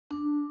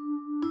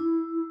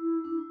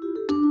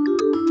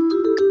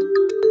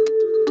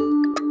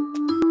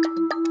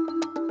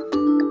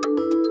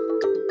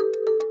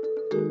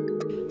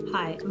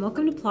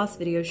Welcome to PLOS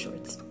Video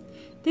Shorts.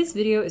 This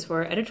video is for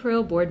our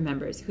editorial board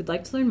members who'd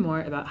like to learn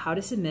more about how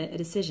to submit a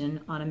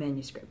decision on a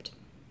manuscript.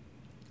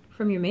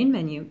 From your main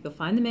menu, you'll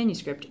find the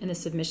manuscript in the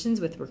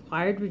Submissions with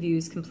Required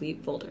Reviews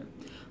Complete folder.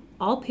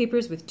 All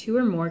papers with 2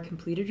 or more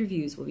completed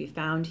reviews will be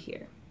found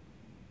here.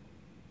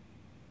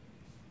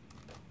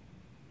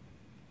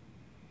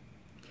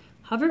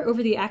 Hover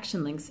over the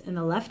action links in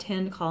the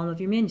left-hand column of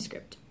your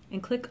manuscript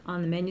and click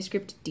on the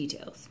manuscript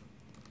details.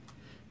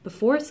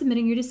 Before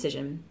submitting your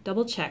decision,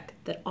 double-check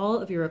that all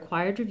of your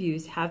required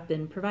reviews have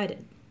been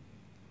provided.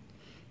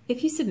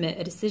 If you submit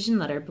a decision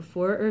letter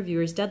before a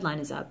reviewer's deadline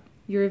is up,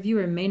 your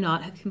reviewer may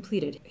not have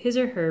completed his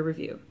or her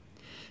review.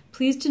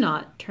 Please do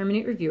not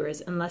terminate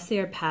reviewers unless they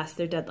are past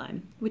their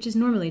deadline, which is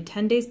normally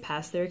 10 days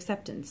past their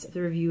acceptance of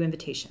the review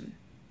invitation.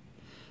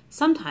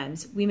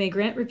 Sometimes we may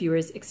grant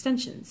reviewers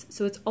extensions,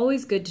 so it's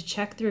always good to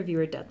check the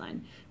reviewer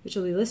deadline, which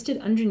will be listed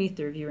underneath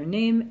the reviewer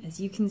name, as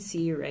you can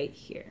see right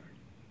here.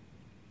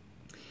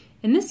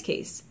 In this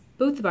case,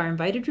 both of our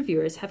invited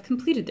reviewers have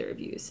completed their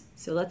reviews,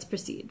 so let's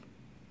proceed.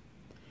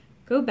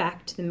 Go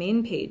back to the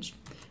main page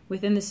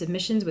within the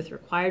Submissions with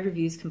Required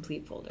Reviews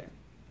Complete folder.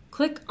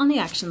 Click on the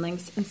action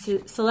links and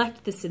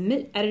select the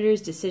Submit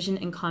Editor's Decision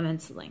and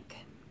Comments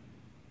link.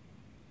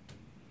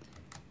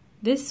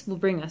 This will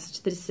bring us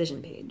to the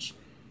decision page.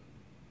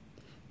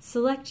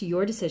 Select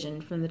your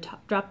decision from the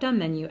drop-down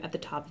menu at the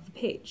top of the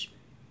page.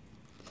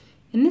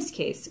 In this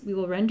case, we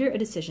will render a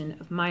decision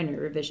of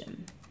minor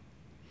revision.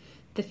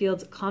 The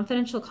fields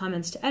Confidential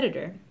Comments to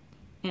Editor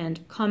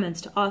and Comments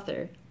to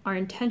Author are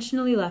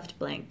intentionally left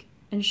blank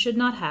and should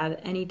not have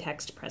any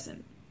text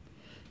present.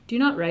 Do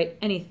not write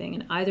anything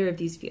in either of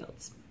these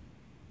fields.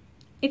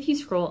 If you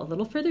scroll a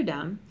little further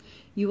down,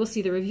 you will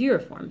see the reviewer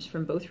forms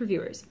from both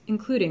reviewers,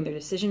 including their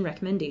decision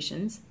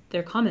recommendations,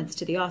 their comments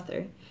to the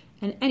author,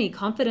 and any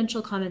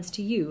confidential comments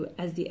to you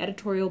as the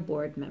editorial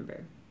board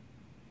member.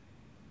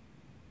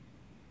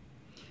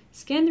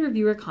 Scan the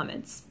reviewer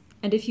comments,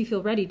 and if you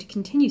feel ready to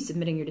continue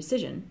submitting your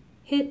decision,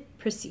 hit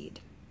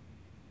Proceed.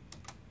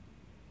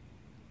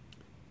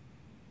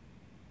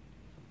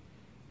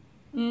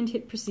 And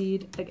hit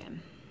Proceed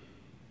again.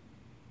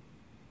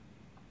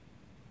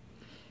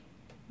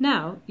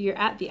 Now you're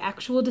at the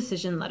actual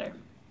decision letter.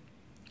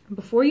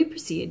 Before you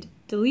proceed,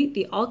 delete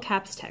the all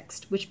caps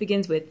text, which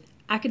begins with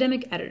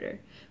Academic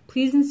Editor.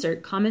 Please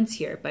insert comments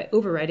here by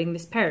overwriting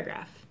this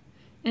paragraph,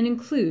 and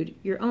include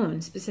your own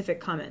specific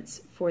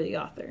comments for the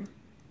author.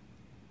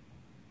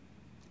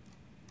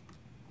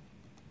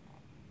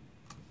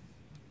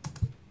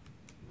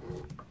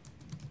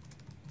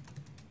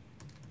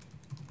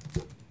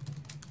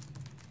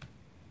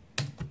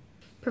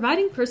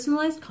 Providing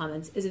personalized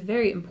comments is a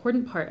very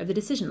important part of the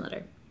decision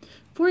letter.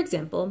 For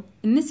example,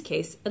 in this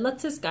case, it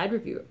lets us guide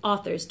review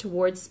authors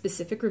towards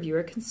specific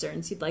reviewer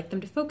concerns you'd like them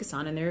to focus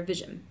on in their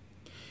revision.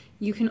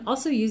 You can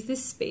also use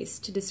this space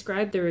to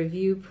describe the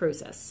review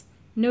process,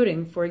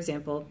 noting, for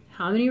example,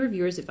 how many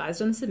reviewers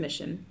advised on the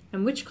submission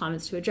and which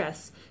comments to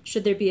address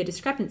should there be a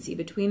discrepancy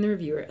between the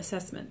reviewer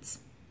assessments.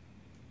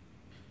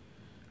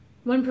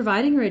 When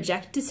providing a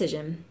reject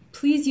decision,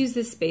 please use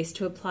this space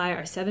to apply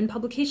our 7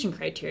 publication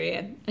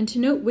criteria and to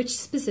note which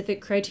specific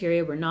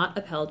criteria were not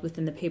upheld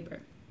within the paper.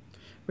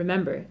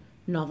 Remember,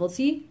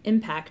 novelty,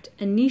 impact,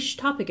 and niche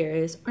topic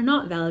areas are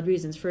not valid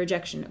reasons for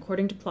rejection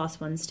according to PLOS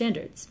 1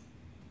 standards.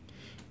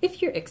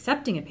 If you're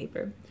accepting a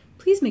paper,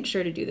 please make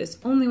sure to do this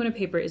only when a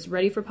paper is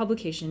ready for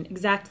publication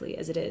exactly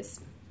as it is.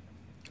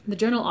 The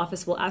journal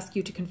office will ask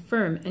you to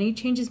confirm any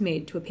changes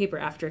made to a paper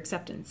after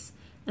acceptance,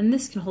 and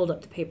this can hold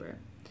up the paper.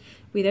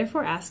 We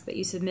therefore ask that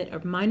you submit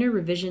a minor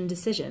revision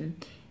decision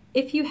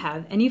if you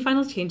have any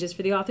final changes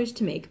for the authors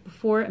to make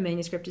before a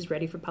manuscript is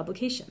ready for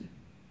publication.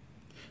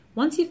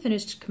 Once you've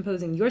finished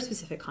composing your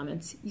specific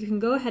comments, you can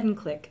go ahead and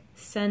click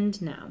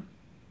Send Now.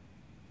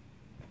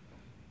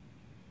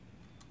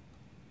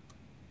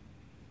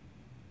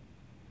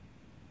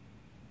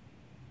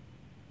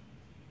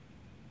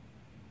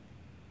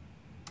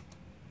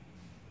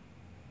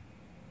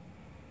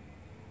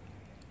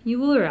 You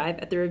will arrive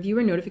at the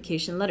Reviewer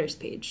Notification Letters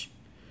page.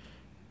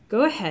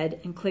 Go ahead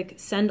and click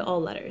Send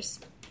All Letters.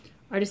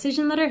 Our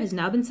decision letter has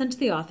now been sent to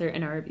the author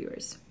and our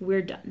reviewers.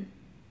 We're done.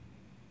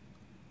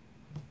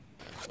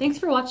 Thanks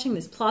for watching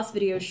this PLOS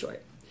video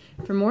short.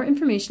 For more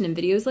information and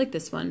videos like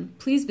this one,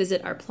 please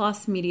visit our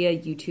PLOS Media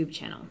YouTube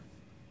channel.